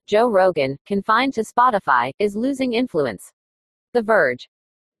Joe Rogan, confined to Spotify, is losing influence. The Verge.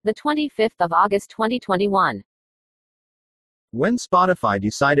 The 25th of August 2021. When Spotify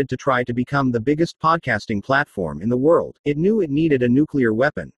decided to try to become the biggest podcasting platform in the world, it knew it needed a nuclear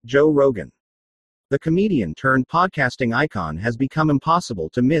weapon: Joe Rogan. The comedian turned podcasting icon has become impossible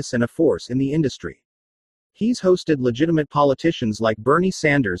to miss and a force in the industry. He's hosted legitimate politicians like Bernie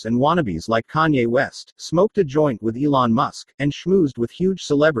Sanders and wannabes like Kanye West, smoked a joint with Elon Musk, and schmoozed with huge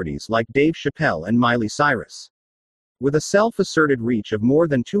celebrities like Dave Chappelle and Miley Cyrus. With a self-asserted reach of more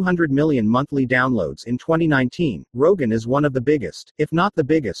than 200 million monthly downloads in 2019, Rogan is one of the biggest, if not the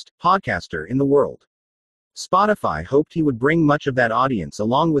biggest, podcaster in the world. Spotify hoped he would bring much of that audience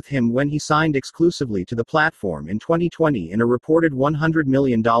along with him when he signed exclusively to the platform in 2020 in a reported $100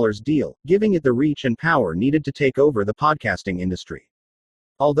 million deal, giving it the reach and power needed to take over the podcasting industry.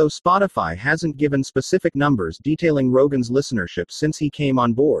 Although Spotify hasn't given specific numbers detailing Rogan's listenership since he came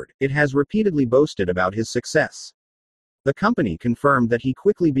on board, it has repeatedly boasted about his success. The company confirmed that he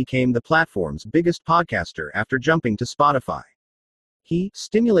quickly became the platform's biggest podcaster after jumping to Spotify. He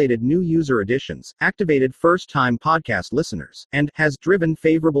stimulated new user additions, activated first-time podcast listeners, and has driven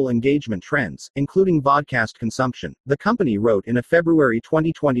favorable engagement trends, including vodcast consumption, the company wrote in a February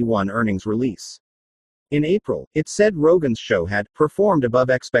 2021 earnings release. In April, it said Rogan's show had performed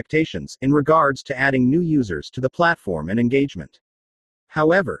above expectations in regards to adding new users to the platform and engagement.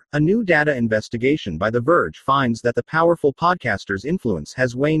 However, a new data investigation by The Verge finds that the powerful podcaster's influence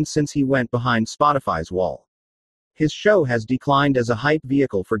has waned since he went behind Spotify's wall. His show has declined as a hype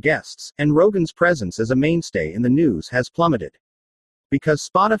vehicle for guests, and Rogan's presence as a mainstay in the news has plummeted. Because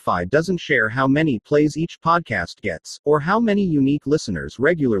Spotify doesn't share how many plays each podcast gets, or how many unique listeners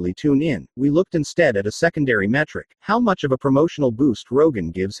regularly tune in, we looked instead at a secondary metric: how much of a promotional boost Rogan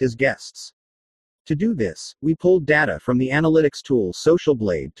gives his guests. To do this, we pulled data from the analytics tool Social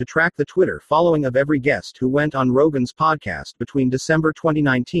Blade to track the Twitter following of every guest who went on Rogan's podcast between December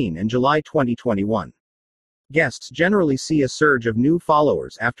 2019 and July 2021. Guests generally see a surge of new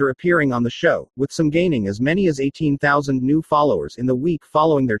followers after appearing on the show, with some gaining as many as 18,000 new followers in the week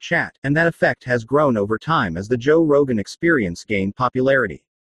following their chat, and that effect has grown over time as the Joe Rogan Experience gained popularity.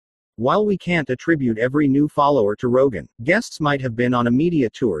 While we can't attribute every new follower to Rogan, guests might have been on a media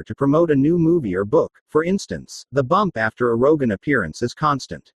tour to promote a new movie or book. For instance, the bump after a Rogan appearance is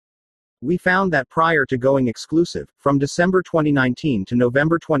constant. We found that prior to going exclusive, from December 2019 to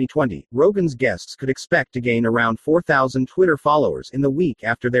November 2020, Rogan's guests could expect to gain around 4,000 Twitter followers in the week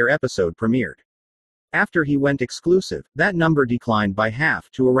after their episode premiered. After he went exclusive, that number declined by half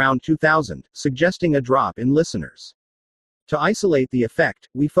to around 2,000, suggesting a drop in listeners. To isolate the effect,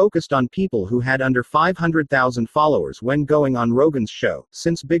 we focused on people who had under 500,000 followers when going on Rogan's show,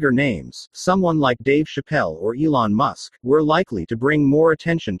 since bigger names, someone like Dave Chappelle or Elon Musk, were likely to bring more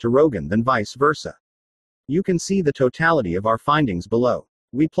attention to Rogan than vice versa. You can see the totality of our findings below.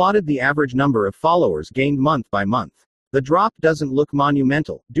 We plotted the average number of followers gained month by month. The drop doesn't look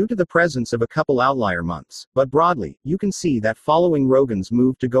monumental, due to the presence of a couple outlier months, but broadly, you can see that following Rogan's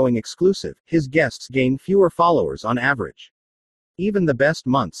move to going exclusive, his guests gain fewer followers on average. Even the best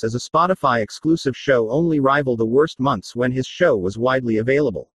months as a Spotify exclusive show only rival the worst months when his show was widely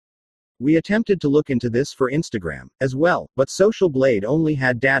available. We attempted to look into this for Instagram, as well, but Social Blade only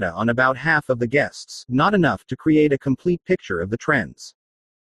had data on about half of the guests, not enough to create a complete picture of the trends.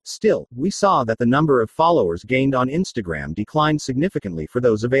 Still, we saw that the number of followers gained on Instagram declined significantly for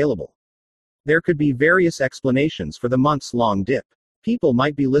those available. There could be various explanations for the months-long dip. People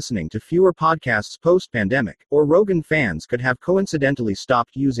might be listening to fewer podcasts post-pandemic, or Rogan fans could have coincidentally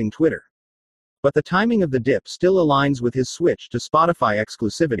stopped using Twitter. But the timing of the dip still aligns with his switch to Spotify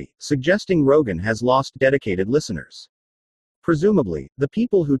exclusivity, suggesting Rogan has lost dedicated listeners. Presumably, the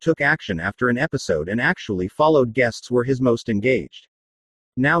people who took action after an episode and actually followed guests were his most engaged.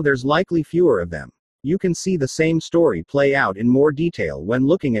 Now there's likely fewer of them. You can see the same story play out in more detail when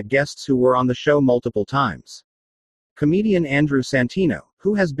looking at guests who were on the show multiple times. Comedian Andrew Santino,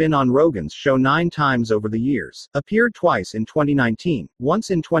 who has been on Rogan's show 9 times over the years, appeared twice in 2019,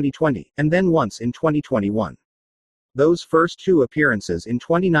 once in 2020, and then once in 2021. Those first 2 appearances in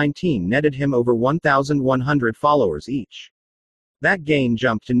 2019 netted him over 1,100 followers each. That gain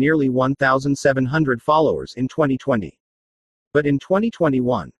jumped to nearly 1,700 followers in 2020. But in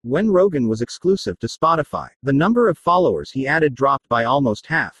 2021, when Rogan was exclusive to Spotify, the number of followers he added dropped by almost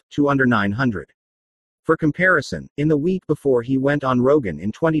half, to under 900. For comparison, in the week before he went on Rogan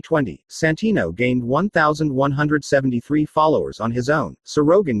in 2020, Santino gained 1,173 followers on his own, so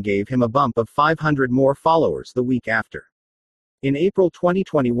Rogan gave him a bump of 500 more followers the week after. In April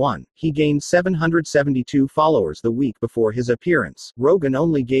 2021, he gained 772 followers the week before his appearance. Rogan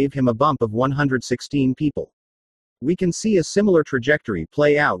only gave him a bump of 116 people. We can see a similar trajectory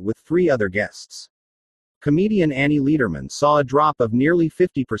play out with 3 other guests. Comedian Annie Lederman saw a drop of nearly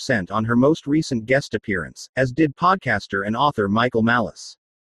 50% on her most recent guest appearance, as did podcaster and author Michael Malice.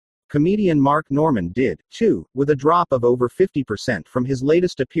 Comedian Mark Norman did, too, with a drop of over 50% from his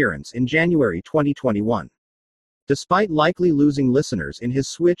latest appearance in January 2021. Despite likely losing listeners in his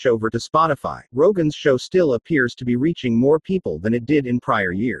switch over to Spotify, Rogan's show still appears to be reaching more people than it did in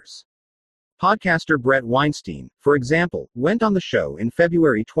prior years. Podcaster Brett Weinstein, for example, went on the show in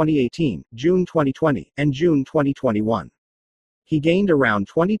February 2018, June 2020, and June 2021. He gained around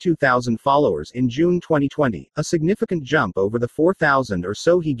 22,000 followers in June 2020, a significant jump over the 4,000 or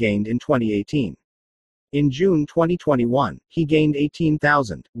so he gained in 2018. In June 2021, he gained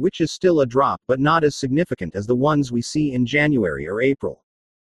 18,000, which is still a drop but not as significant as the ones we see in January or April.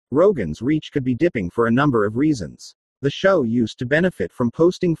 Rogan's reach could be dipping for a number of reasons. The show used to benefit from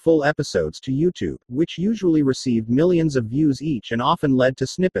posting full episodes to YouTube, which usually received millions of views each and often led to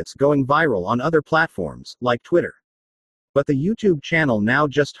snippets going viral on other platforms, like Twitter. But the YouTube channel now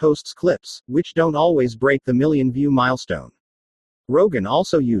just hosts clips, which don't always break the million-view milestone. Rogan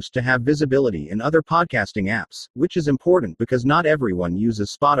also used to have visibility in other podcasting apps, which is important because not everyone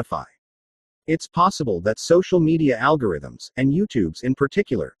uses Spotify. It's possible that social media algorithms, and YouTube's in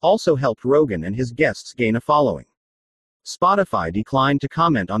particular, also helped Rogan and his guests gain a following. Spotify declined to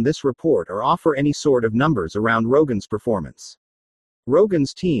comment on this report or offer any sort of numbers around Rogan's performance.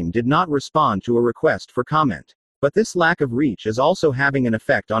 Rogan's team did not respond to a request for comment. But this lack of reach is also having an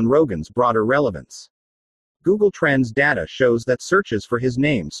effect on Rogan's broader relevance. Google Trends data shows that searches for his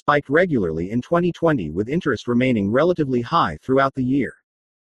name spiked regularly in 2020, with interest remaining relatively high throughout the year.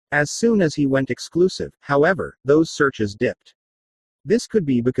 As soon as he went exclusive, however, those searches dipped. This could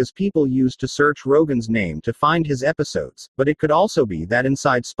be because people used to search Rogan's name to find his episodes, but it could also be that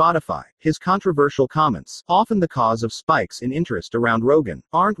inside Spotify, his controversial comments, often the cause of spikes in interest around Rogan,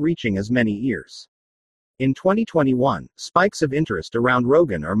 aren't reaching as many ears. In 2021, spikes of interest around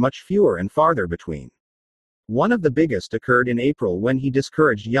Rogan are much fewer and farther between. One of the biggest occurred in April when he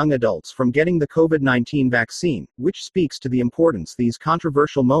discouraged young adults from getting the COVID-19 vaccine, which speaks to the importance these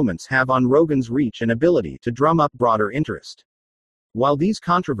controversial moments have on Rogan's reach and ability to drum up broader interest. While these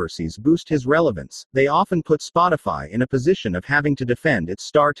controversies boost his relevance, they often put Spotify in a position of having to defend its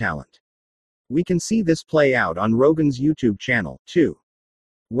star talent. We can see this play out on Rogan's YouTube channel, too.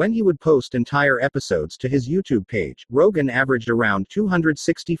 When he would post entire episodes to his YouTube page, Rogan averaged around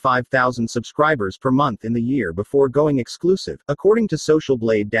 265,000 subscribers per month in the year before going exclusive, according to Social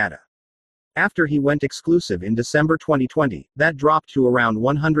Blade data. After he went exclusive in December 2020, that dropped to around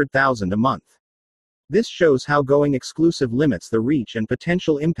 100,000 a month. This shows how going exclusive limits the reach and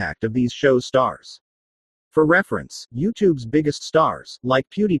potential impact of these shows' stars. For reference, YouTube's biggest stars, like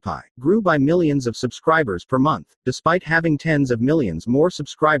PewDiePie, grew by millions of subscribers per month, despite having tens of millions more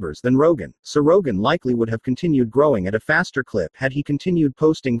subscribers than Rogan, so Rogan likely would have continued growing at a faster clip had he continued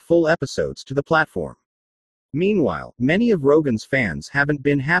posting full episodes to the platform. Meanwhile, many of Rogan's fans haven't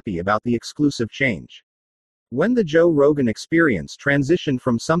been happy about the exclusive change. When the Joe Rogan Experience transitioned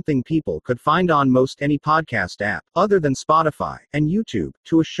from something people could find on most any podcast app, other than Spotify, and YouTube,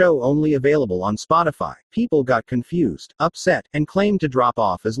 to a show only available on Spotify, people got confused, upset, and claimed to drop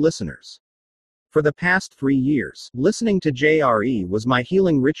off as listeners. For the past 3 years, listening to JRE was my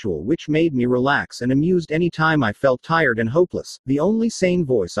healing ritual, which made me relax and amused any time I felt tired and hopeless, the only sane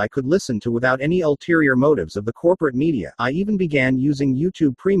voice I could listen to without any ulterior motives of the corporate media. I even began using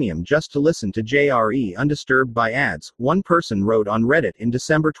YouTube Premium just to listen to JRE undisturbed by ads, one person wrote on Reddit in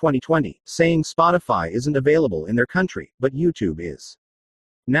December 2020, saying Spotify isn't available in their country, but YouTube is.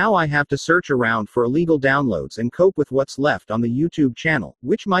 Now I have to search around for illegal downloads and cope with what's left on the YouTube channel,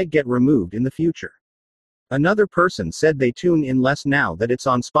 which might get removed in the future. Another person said they tune in less now that it's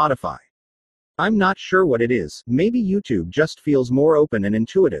on Spotify. I'm not sure what it is, maybe YouTube just feels more open and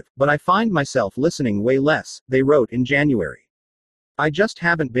intuitive, but I find myself listening way less, they wrote in January. I just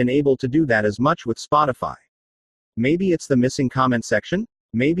haven't been able to do that as much with Spotify. Maybe it's the missing comment section?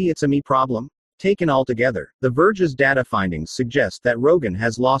 Maybe it's a me problem? Taken altogether, The Verge's data findings suggest that Rogan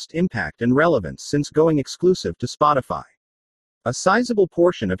has lost impact and relevance since going exclusive to Spotify. A sizable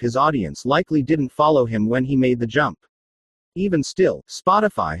portion of his audience likely didn't follow him when he made the jump. Even still,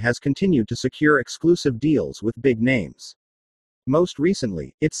 Spotify has continued to secure exclusive deals with big names. Most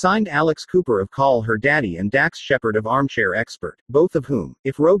recently, it signed Alex Cooper of Call Her Daddy and Dax Shepard of Armchair Expert, both of whom,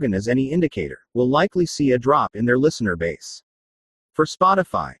 if Rogan is any indicator, will likely see a drop in their listener base. For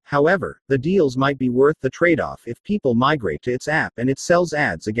Spotify, however, the deals might be worth the trade-off if people migrate to its app and it sells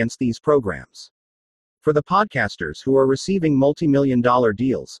ads against these programs. For the podcasters who are receiving multi-million-dollar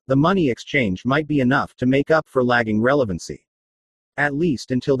deals, the money exchange might be enough to make up for lagging relevancy. At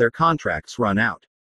least until their contracts run out.